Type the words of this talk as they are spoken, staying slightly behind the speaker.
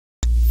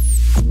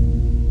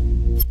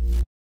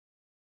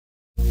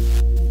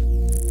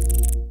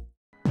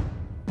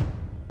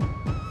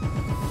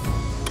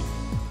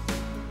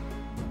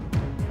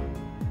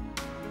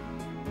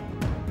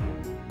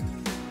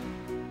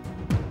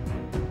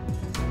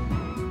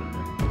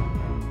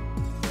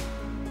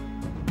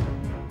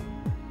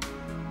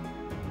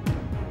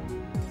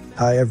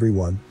Hi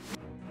everyone.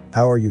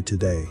 How are you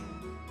today?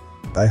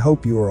 I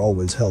hope you are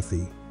always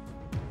healthy.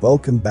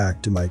 Welcome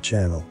back to my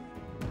channel.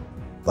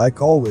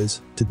 Like always,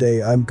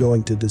 today I'm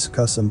going to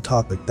discuss some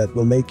topic that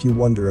will make you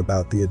wonder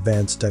about the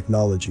advanced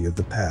technology of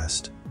the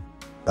past.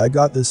 I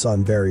got this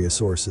on various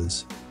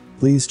sources.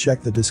 Please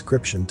check the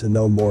description to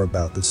know more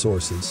about the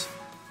sources.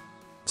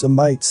 Some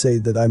might say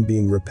that I'm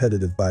being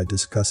repetitive by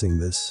discussing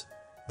this.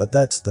 But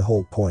that's the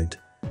whole point.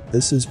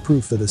 This is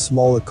proof that a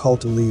small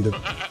occult elite of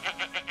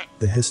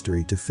the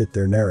history to fit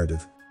their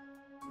narrative.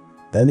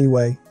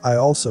 Anyway, I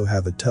also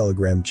have a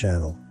Telegram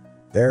channel.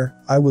 There,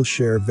 I will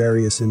share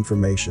various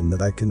information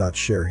that I cannot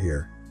share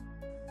here.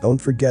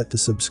 Don't forget to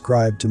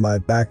subscribe to my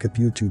backup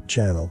YouTube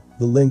channel,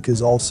 the link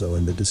is also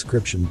in the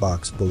description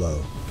box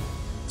below.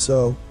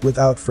 So,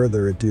 without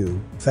further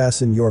ado,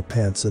 fasten your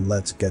pants and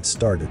let's get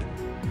started.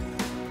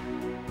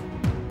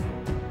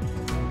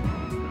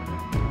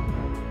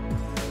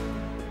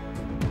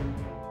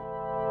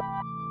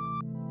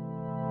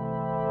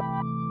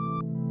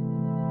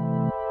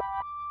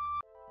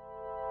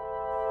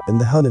 In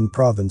the Hunan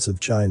province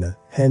of China,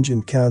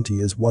 Hanjin County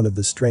is one of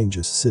the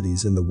strangest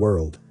cities in the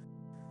world.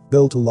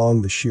 Built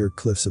along the sheer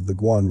cliffs of the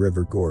Guan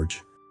River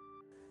Gorge.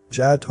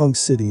 Jiatong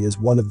City is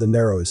one of the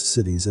narrowest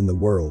cities in the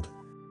world.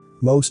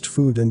 Most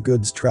food and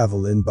goods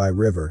travel in by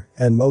river,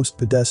 and most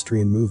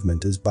pedestrian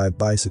movement is by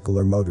bicycle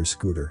or motor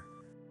scooter.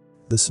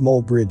 The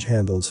small bridge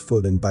handles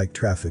foot and bike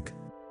traffic.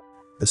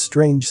 A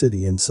strange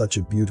city in such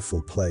a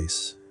beautiful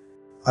place.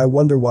 I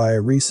wonder why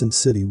a recent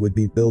city would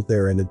be built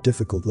there in a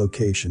difficult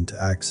location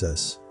to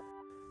access.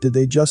 Did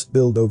they just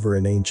build over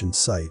an ancient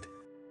site?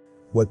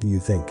 What do you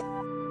think?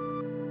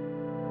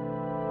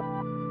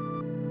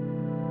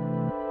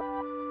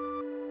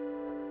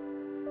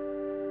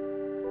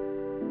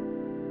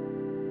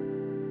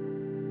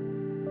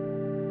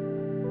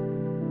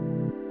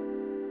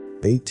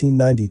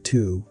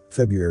 (1892,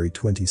 February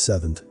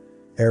 27th),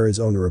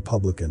 Arizona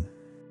Republican.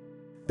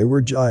 There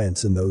were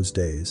giants in those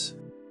days.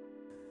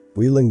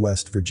 Wheeling,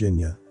 West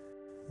Virginia.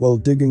 While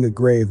digging a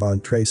grave on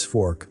Trace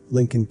Fork,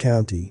 Lincoln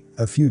County,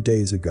 a few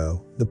days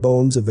ago, the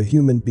bones of a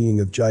human being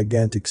of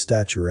gigantic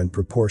stature and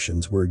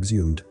proportions were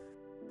exhumed.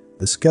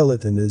 The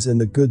skeleton is in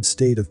a good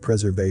state of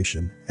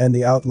preservation, and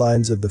the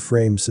outlines of the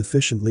frame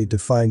sufficiently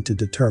defined to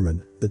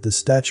determine that the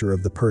stature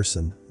of the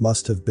person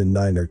must have been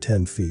 9 or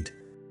 10 feet.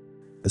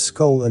 The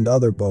skull and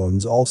other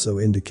bones also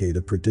indicate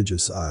a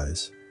prodigious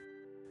size.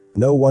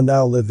 No one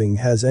now living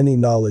has any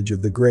knowledge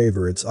of the grave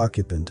or its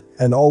occupant,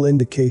 and all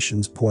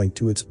indications point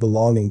to its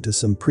belonging to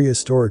some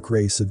prehistoric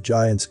race of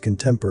giants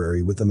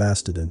contemporary with the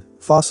mastodon,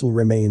 fossil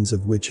remains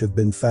of which have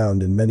been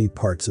found in many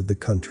parts of the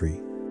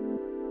country.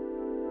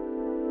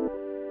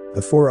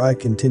 Before I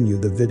continue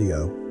the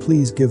video,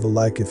 please give a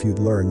like if you'd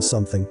learned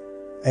something.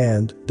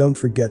 And don't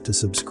forget to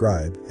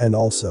subscribe, and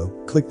also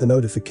click the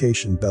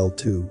notification bell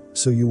too,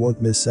 so you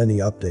won't miss any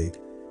update.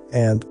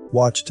 And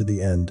watch to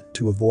the end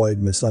to avoid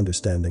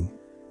misunderstanding.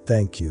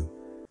 Thank you.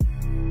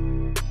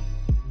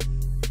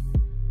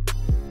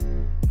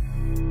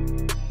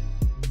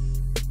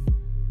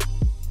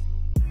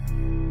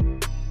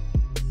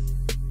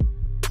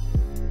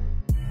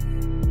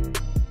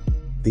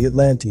 The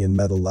Atlantean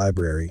Metal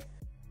Library.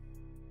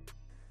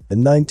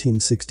 In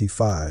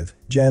 1965,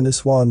 Jan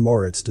Swan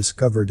Moritz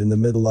discovered in the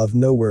middle of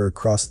nowhere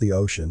across the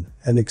ocean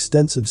an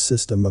extensive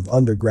system of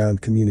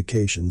underground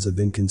communications of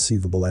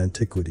inconceivable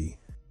antiquity.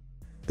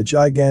 The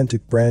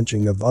gigantic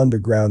branching of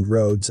underground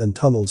roads and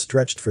tunnels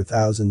stretched for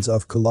thousands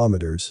of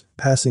kilometers,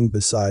 passing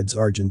besides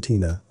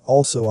Argentina,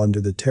 also under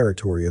the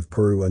territory of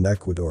Peru and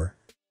Ecuador.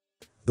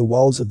 The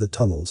walls of the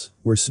tunnels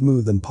were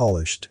smooth and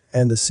polished,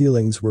 and the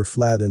ceilings were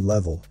flat and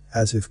level,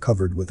 as if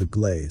covered with a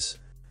glaze.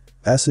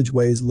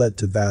 Passageways led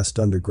to vast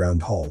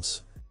underground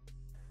halls.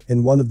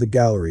 In one of the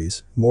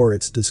galleries,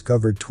 Moritz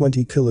discovered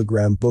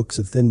 20-kilogram books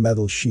of thin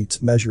metal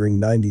sheets measuring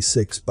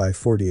 96 by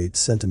 48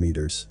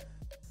 centimeters.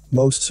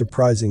 Most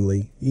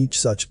surprisingly, each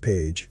such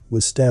page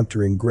was stamped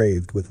or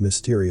engraved with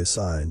mysterious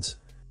signs.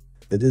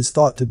 It is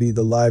thought to be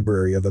the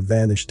library of a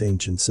vanished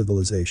ancient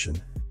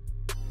civilization.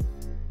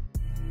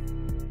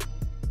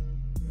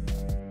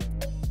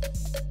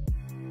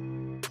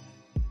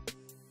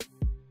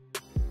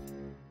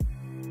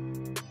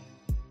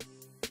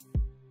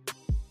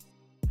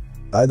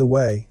 By the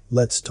way,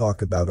 let's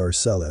talk about our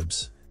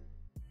celebs.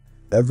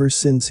 Ever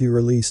since he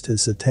released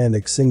his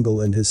satanic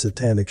single and his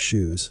satanic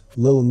shoes,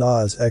 Lil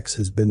Nas X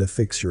has been a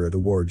fixture at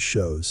awards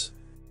shows.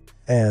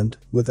 And,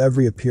 with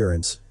every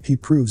appearance, he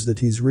proves that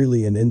he's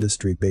really an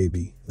industry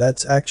baby.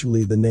 That's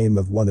actually the name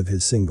of one of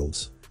his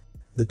singles.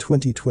 The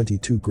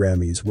 2022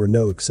 Grammys were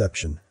no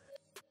exception.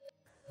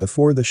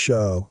 Before the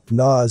show,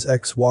 Nas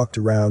X walked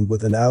around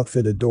with an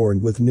outfit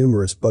adorned with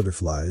numerous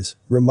butterflies,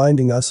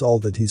 reminding us all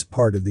that he's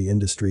part of the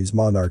industry's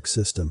monarch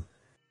system.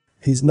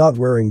 He's not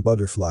wearing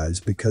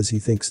butterflies because he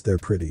thinks they're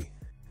pretty.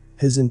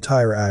 His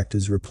entire act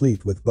is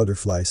replete with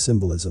butterfly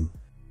symbolism.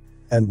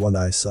 And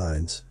one-eye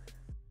signs.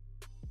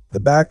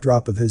 The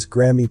backdrop of his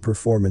Grammy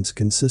performance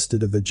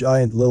consisted of a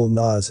giant Lil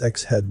Nas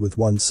X head with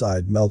one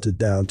side melted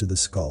down to the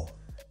skull.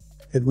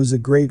 It was a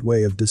great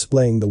way of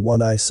displaying the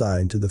one eye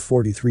sign to the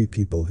 43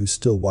 people who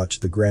still watch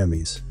the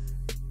Grammys.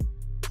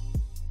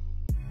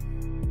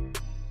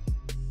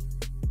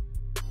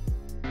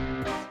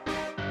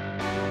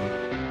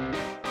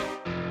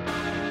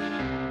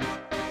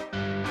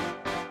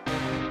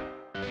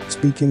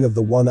 Speaking of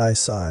the one eye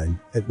sign,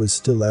 it was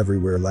still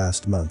everywhere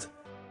last month.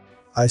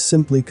 I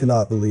simply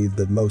cannot believe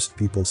that most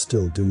people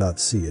still do not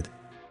see it.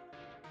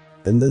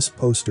 In this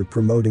poster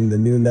promoting the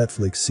new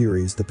Netflix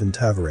series The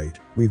Pentaverate,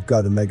 we've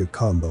got a mega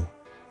combo.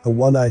 A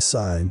one eye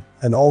sign,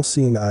 an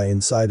all-seeing eye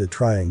inside a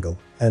triangle,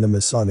 and a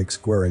Masonic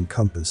square and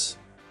compass.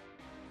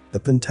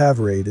 The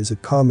Pentaverate is a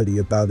comedy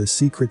about a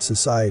secret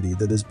society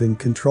that has been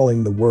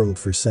controlling the world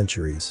for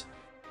centuries.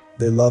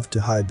 They love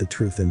to hide the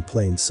truth in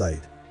plain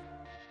sight.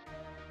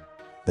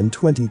 In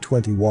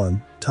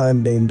 2021,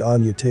 Time named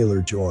Anya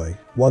Taylor-Joy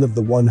one of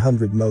the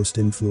 100 most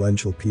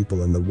influential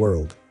people in the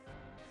world.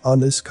 On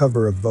this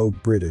cover of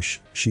Vogue British,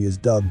 she is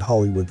dubbed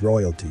Hollywood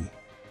royalty.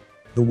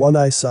 The one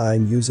eye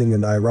sign using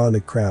an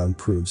ironic crown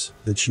proves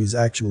that she's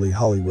actually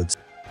Hollywood's.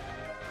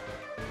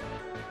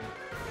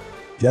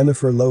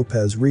 Jennifer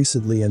Lopez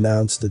recently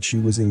announced that she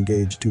was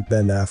engaged to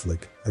Ben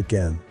Affleck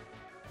again.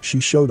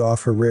 She showed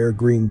off her rare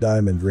green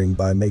diamond ring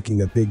by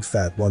making a big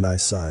fat one eye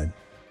sign.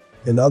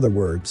 In other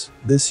words,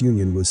 this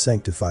union was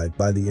sanctified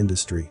by the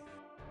industry.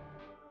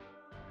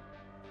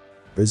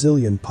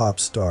 Brazilian pop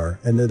star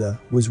Anitta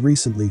was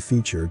recently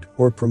featured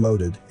or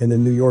promoted in a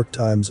New York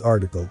Times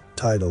article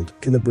titled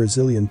 "Can a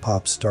Brazilian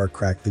pop star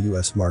crack the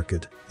US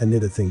market?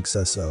 Anitta thinks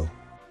so."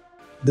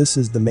 This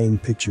is the main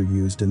picture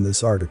used in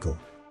this article.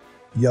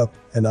 Yup,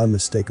 an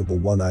unmistakable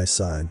one eye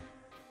sign.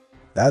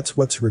 That's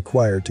what's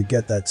required to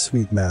get that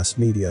sweet mass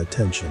media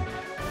attention.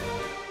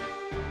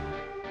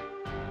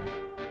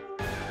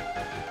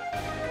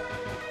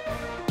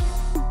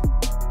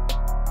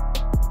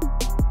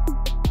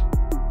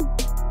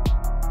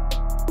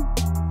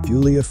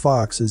 Julia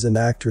Fox is an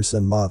actress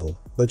and model,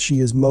 but she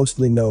is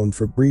mostly known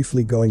for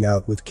briefly going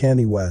out with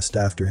Kanye West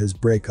after his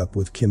breakup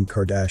with Kim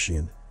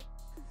Kardashian.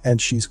 And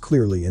she's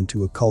clearly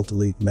into occult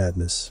elite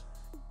madness.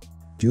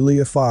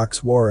 Julia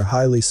Fox wore a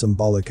highly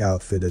symbolic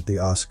outfit at the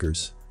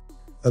Oscars.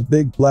 A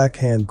big black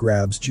hand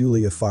grabs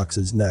Julia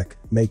Fox's neck,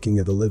 making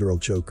it a literal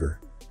choker.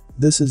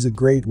 This is a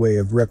great way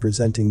of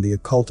representing the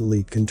occult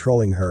elite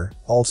controlling her.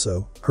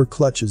 Also, her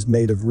clutch is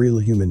made of real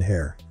human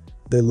hair.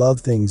 They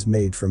love things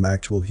made from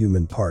actual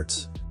human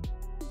parts.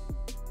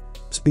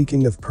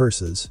 Speaking of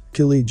purses,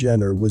 Kylie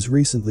Jenner was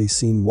recently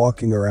seen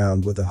walking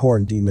around with a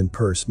horn demon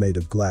purse made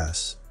of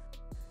glass.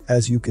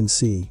 As you can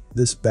see,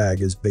 this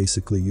bag is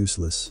basically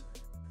useless.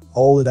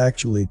 All it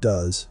actually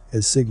does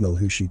is signal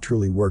who she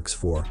truly works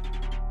for.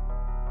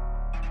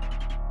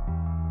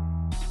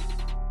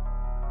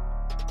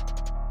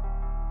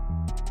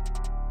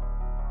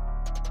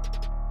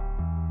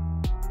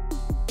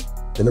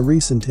 In a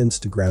recent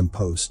Instagram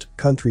post,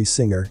 country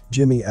singer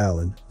Jimmy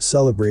Allen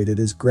celebrated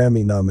his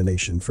Grammy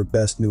nomination for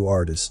Best New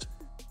Artist.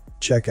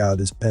 Check out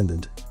his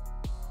pendant.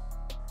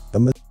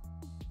 A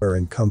square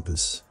and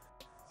compass.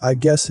 I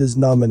guess his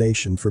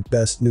nomination for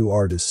Best New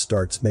Artist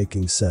starts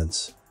making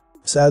sense.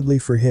 Sadly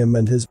for him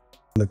and his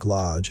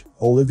lodge,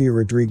 Olivia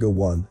Rodrigo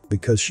won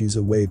because she's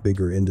a way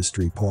bigger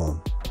industry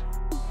pawn.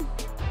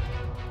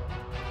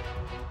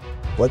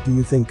 What do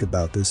you think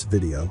about this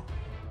video?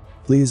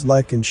 Please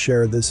like and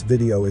share this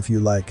video if you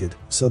like it,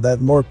 so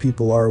that more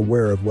people are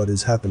aware of what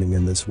is happening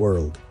in this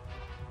world.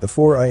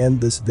 Before I end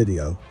this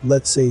video,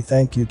 let's say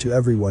thank you to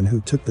everyone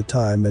who took the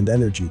time and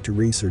energy to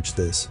research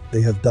this.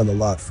 They have done a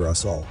lot for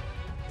us all.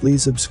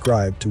 Please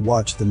subscribe to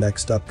watch the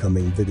next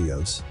upcoming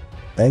videos.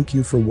 Thank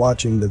you for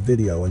watching the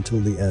video until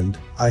the end.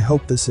 I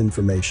hope this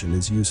information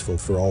is useful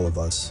for all of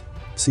us.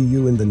 See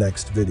you in the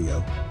next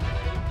video.